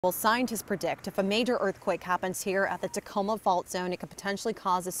Well, scientists predict if a major earthquake happens here at the Tacoma Fault Zone, it could potentially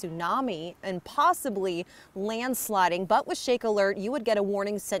cause a tsunami and possibly landsliding. But with ShakeAlert, you would get a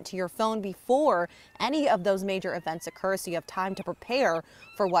warning sent to your phone before any of those major events occur, so you have time to prepare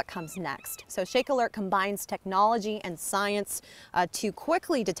for what comes next. So ShakeAlert combines technology and science to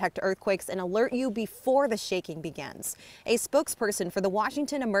quickly detect earthquakes and alert you before the shaking begins. A spokesperson for the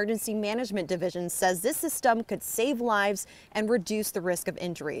Washington Emergency Management Division says this system could save lives and reduce the risk of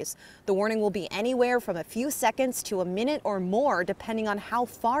injury. The warning will be anywhere from a few seconds to a minute or more, depending on how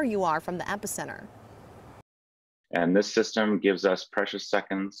far you are from the epicenter. And this system gives us precious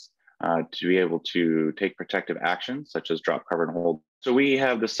seconds to be able to take protective action, such as drop, cover, and hold. So we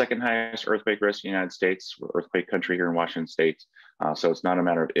have the second highest earthquake risk in the United States. We're earthquake country here in Washington State. So it's not a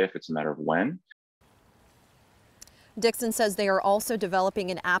matter of if, it's a matter of when. Dixon says they are also developing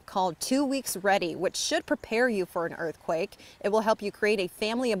an app called 2 Weeks Ready, which should prepare you for an earthquake. It will help you create a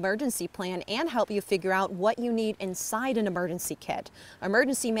family emergency plan and help you figure out what you need inside an emergency kit.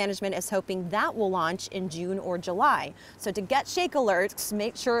 Emergency management is hoping that will launch in June or July. So to get Shake Alerts,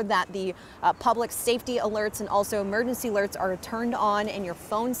 make sure that the public safety alerts and also emergency alerts are turned on in your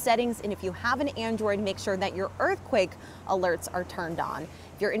phone settings. And if you have an Android, make sure that your earthquake alerts are turned on.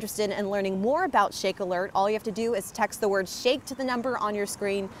 If you're interested in learning more about ShakeAlert, all you have to do is text the word SHAKE to the number on your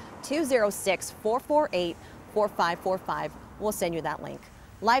screen, 206-448-4545. We'll send you that link.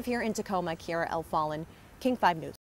 Live here in Tacoma, Kiara L. Fallon, King 5 News.